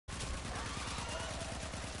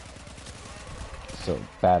so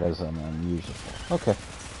bad as an unusable. Okay.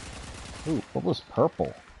 Ooh, what was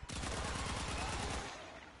purple?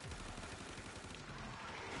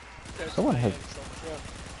 Someone had...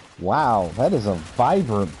 Wow, that is a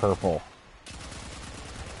vibrant purple.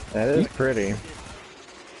 That is pretty.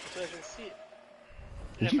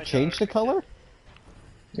 Did you change the color?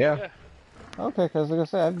 Yeah. Okay, because like I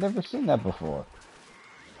said, I've never seen that before.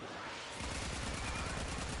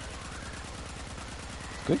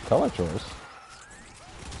 Good color choice.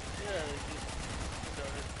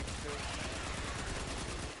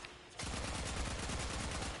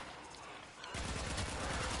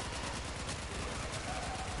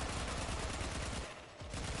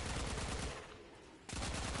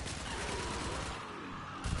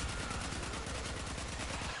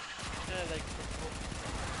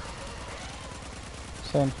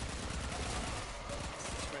 Same. It's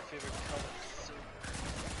my favorite color.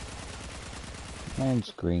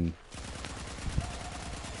 Mine's green.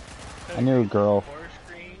 I knew a girl.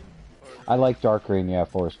 I like dark green, yeah,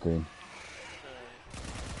 forest green.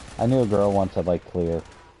 I knew a girl once that liked clear.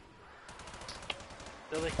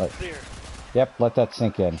 They like clear. Yep, let that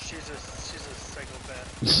sink in. She's a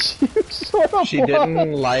psychopath. She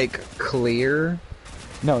didn't like clear?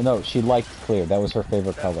 No, she liked clear. That was her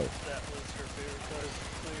favorite color. That was her favorite color,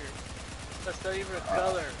 clear. That's not even a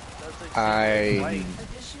color. That's like white.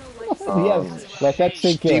 Yes, let that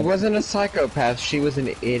sink in. She wasn't a psychopath, she was an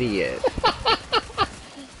idiot.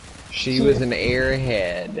 She was an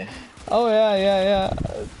airhead. Oh yeah.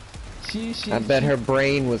 I bet her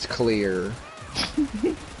brain was clear.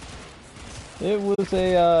 It was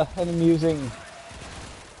an amusing...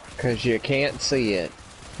 'Cause you can't see it.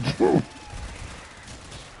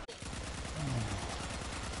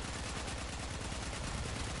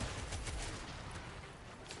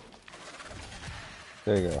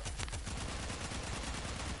 There you go.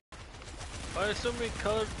 Why are so many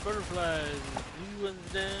colored butterflies? Blue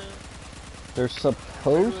ones down. They're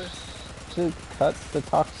supposed to cut the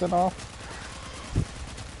toxin off?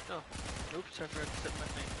 Oh, oops, I forgot to set my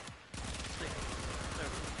name.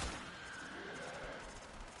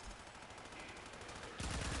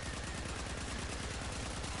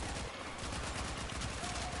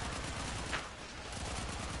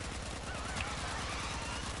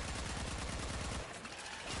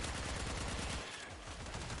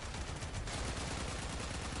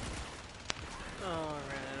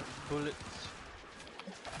 Bullets.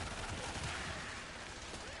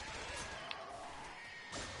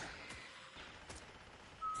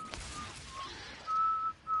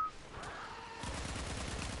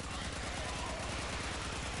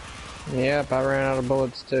 Yep, I ran out of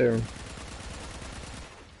bullets too.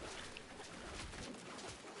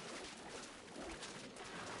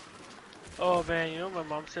 Oh man, you know what my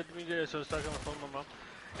mom said to me today? So I was talking on the phone with my mom,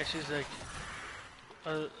 and she's like,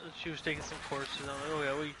 she was taking some courses. I'm like, oh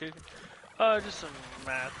yeah, what are you taking? Just some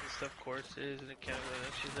math and stuff courses and accounting.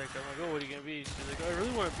 And she's like, I'm like, oh, what are you gonna be? She's like, oh, I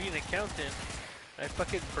really want to be an accountant. And I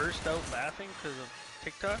fucking burst out laughing because of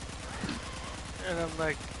TikTok. And I'm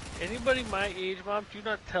like, anybody my age, mom, do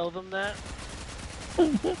not tell them that. Do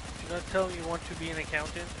not tell them you want to be an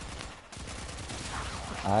accountant.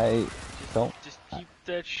 Just keep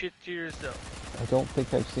that shit to yourself. I don't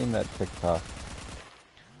think I've seen that TikTok.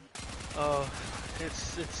 Oh,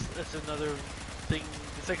 it's another thing.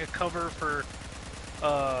 It's like a cover for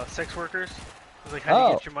sex workers. It's like how do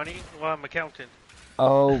you get your money? Well, I'm an accountant.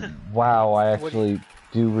 Oh wow, I actually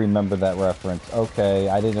do remember that reference. Okay,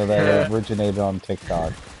 I didn't know that originated on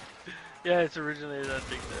TikTok. Yeah, it's originated on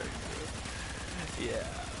TikTok. So. Yeah.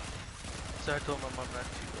 So I told my mom not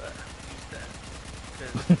to use that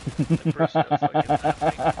because the person was fucking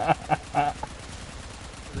laughing. I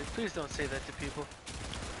was like, please don't say that to people.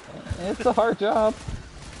 It's a hard job.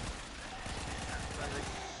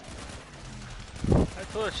 I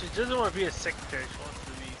told her she doesn't want to be a secretary. She wants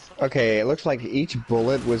to be something. Okay, it looks like each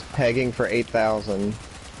bullet was pegging for 8,000.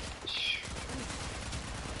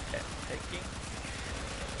 Pegging?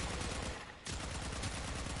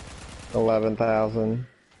 11,000.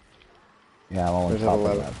 Yeah,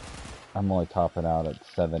 I'm only topping out at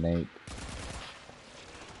 7-8.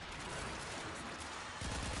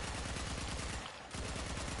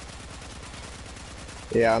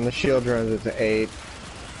 Yeah, on the shield drones it's 8.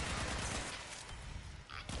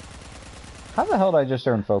 How the hell did I just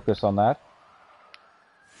earn focus on that?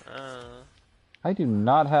 I do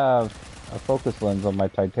not have a focus lens on my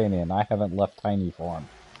titanium. I haven't left tiny form.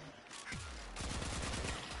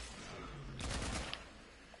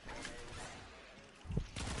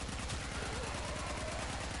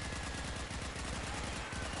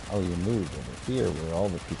 Oh, you moved over here where all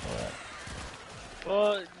the people are at.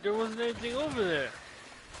 Well, there wasn't anything over there.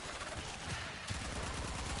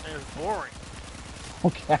 It was boring.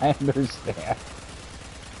 Okay, I understand.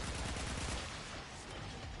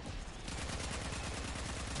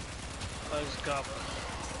 I just got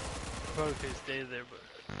one. Probably could stay there, but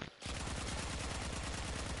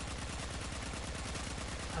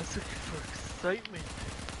I was looking for excitement,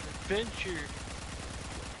 adventure.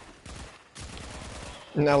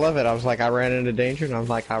 And I love it. I was like, I ran into danger, and I'm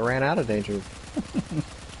like, I ran out of danger.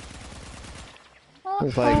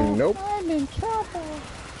 It's like, nope. I'm in trouble.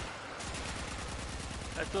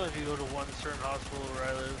 That's only if you go to one certain hospital where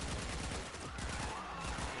I live.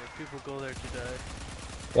 Yeah, people go there to die.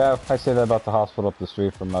 Yeah, I say that about the hospital up the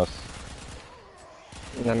street from us.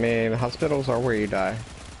 I mean, hospitals are where you die.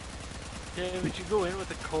 Yeah, but you go in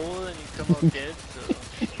with a cold and you come out dead, so...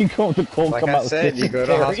 You go with the cold, Like come I out with said, you go to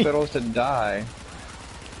dysentery. hospitals to die.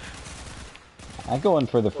 I go in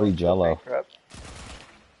for the free Jello.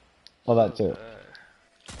 Well, that too.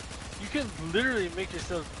 You can literally make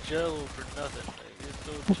yourself Jello for nothing. Like, it's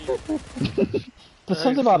so cheap. There's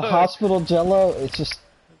something about hospital Jello. It's just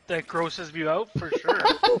that grosses me out for sure.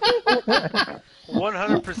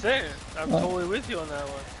 100%. I'm totally with you on that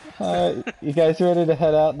one. you guys ready to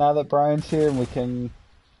head out now that Brian's here, and we can,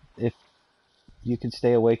 if you can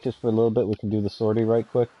stay awake just for a little bit, we can do the sortie right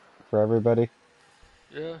quick for everybody.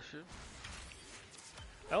 Yeah, sure.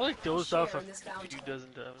 I like dozed off a few dozen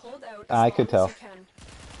times. I could tell.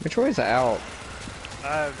 Which way's out? I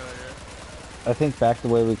have no idea. I think back the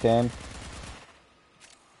way we came.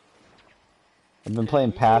 I've been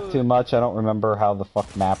playing Path too much. I don't remember how the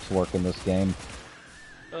fuck maps work in this game.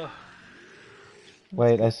 Ugh.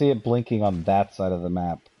 Wait, I see it blinking on that side of the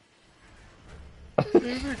map. Maybe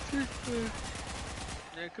it's this way.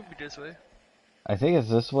 Yeah, it could be this way. I think it's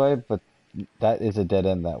this way, but that is a dead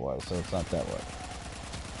end that way, so it's not that way.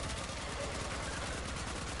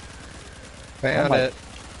 Found it.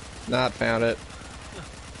 Not found it.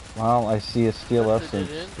 Well, I see a steel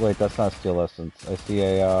essence. Wait, that's not steel essence. I see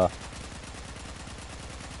a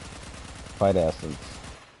fight essence.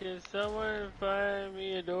 Can someone find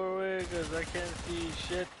me a doorway? Because I can't see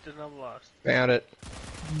shit and I'm lost. Found it.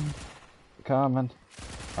 Coming.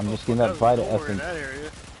 I'm just getting that Vita essence. In that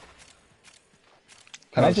area.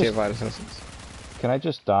 I don't see a Vita essence. Can I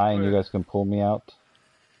just die and you guys can pull me out?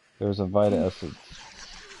 There's a Vita essence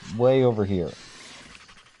way over here.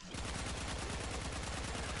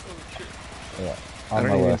 Oh shit. Yeah. I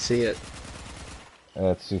don't even see it.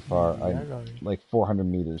 That's too far. Like 400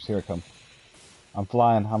 meters. Here I come. I'm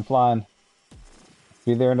flying. I'm flying.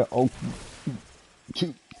 Be there in a... Oh,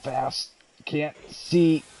 too fast. Can't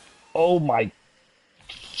see. Oh my...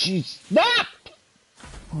 Jeez. Ah!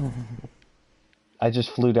 I just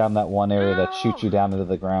flew down that one area that shoots you down into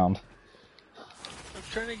the ground. I'm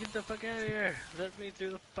trying to get the fuck out of here. Let me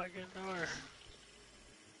through the fucking door.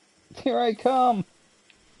 Here I come.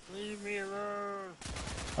 Leave me alone.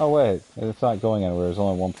 Oh wait, it's not going anywhere. There's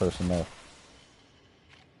only one person there.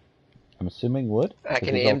 I'm assuming wood? I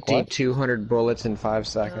can empty 200 bullets in 5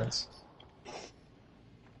 seconds.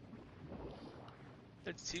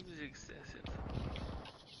 That seems excessive.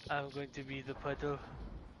 I'm going to be the puddle.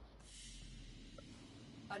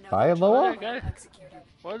 Bye, Loa?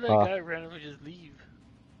 Why did that guy randomly just leave?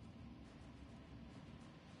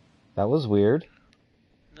 That was weird.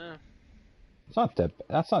 No. It's not that.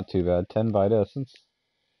 That's not too bad. 10 Vita Essence.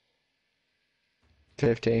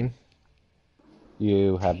 15.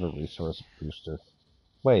 You have a resource booster.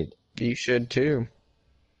 Wait. You should too.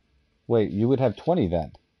 Wait, you would have 20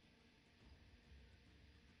 then.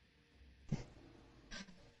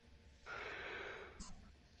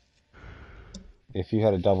 If you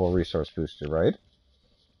had a double resource booster, right?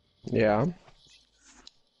 Yeah.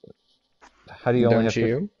 How do you only have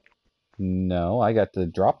you? No, I got the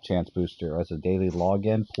drop chance booster as a daily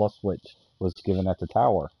login plus what was given at the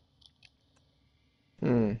tower.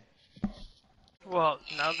 Hmm. Well,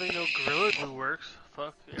 now they know Gorilla Glue works.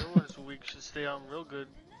 Fuck, everyone's weak should stay on real good.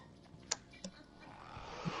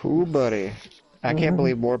 Ooh, buddy. I can't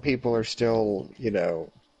believe more people are still, you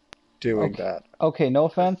know, doing that. Okay, no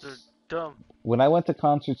offense. They're dumb. When I went to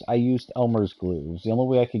concerts, I used Elmer's glue. It was the only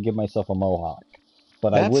way I could give myself a mohawk.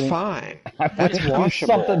 But That's I wouldn't. fine. That's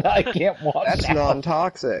washable. Something that I can't wash. That's out.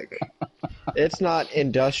 non-toxic. It's not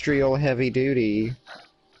industrial heavy duty.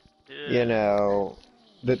 Yeah. You know,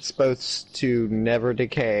 that's supposed to never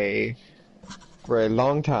decay for a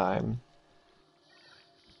long time.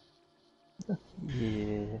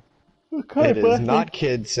 Yeah. It is not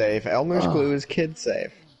kid safe. Elmer's glue is kid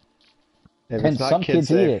safe. If And it's not some kid kids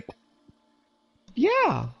safe, eat it.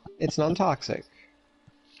 Yeah, it's non-toxic.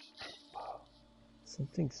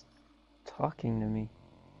 Something's talking to me?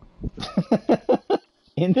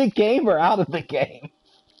 In the game or out of the game?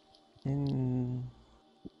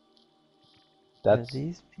 Are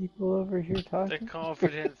these people over here The talking?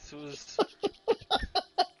 confidence was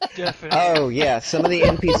definite. Oh, yeah, some of the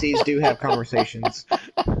NPCs do have conversations.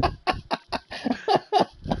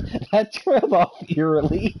 That trailed off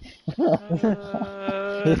eerily.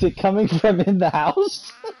 Is it coming from in the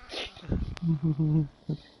house?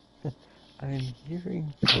 I'm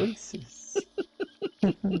hearing voices.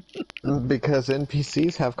 Because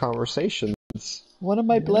NPCs have conversations. What am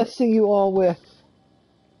I blessing you all with?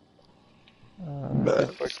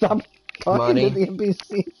 Stop talking Money. to the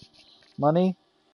NPC. Money?